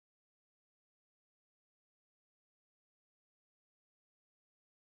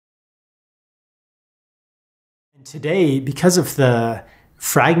Today, because of the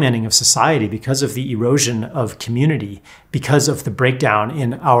fragmenting of society, because of the erosion of community, because of the breakdown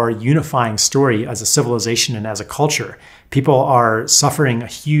in our unifying story as a civilization and as a culture, people are suffering a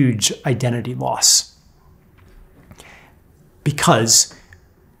huge identity loss. Because,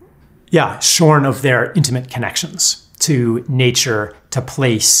 shorn of their intimate connections to nature, to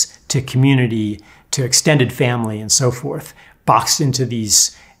place, to community, to extended family, and so forth, boxed into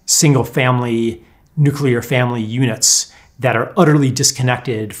these single family, nuclear family units that are utterly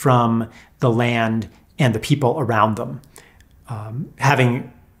disconnected from the land and the people around them.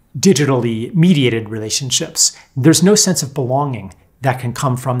 Having digitally mediated relationships, there's no sense of belonging that can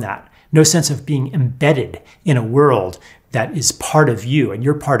come from that. No sense of being embedded in a world that is part of you and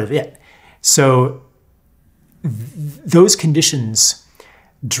you're part of it. So those conditions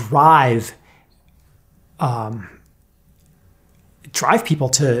drive people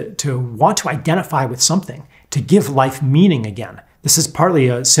to want to identify with something, to give life meaning again. This is partly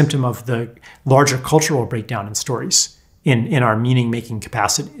a symptom of the larger cultural breakdown in stories, in our meaning-making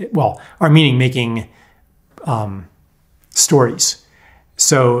capacity, our meaning-making stories.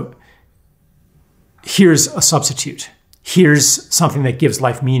 So here's a substitute. Here's something that gives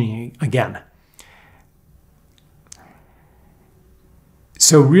life meaning again.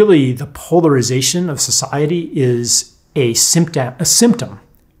 So really, the polarization of society is a symptom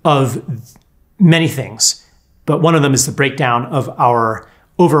of many things, but one of them is the breakdown of our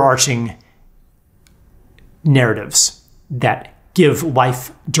overarching narratives that give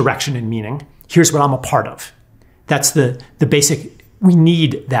life direction and meaning. Here's what I'm a part of. That's the basic. We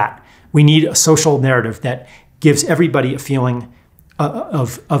need that. We need a social narrative that gives everybody a feeling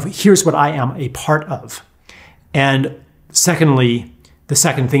of here's what I am a part of. And secondly, the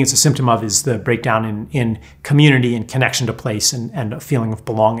second thing it's a symptom of is the breakdown in community and connection to place and a feeling of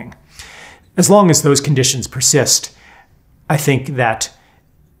belonging. As long as those conditions persist, I think that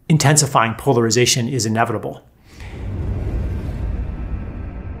intensifying polarization is inevitable.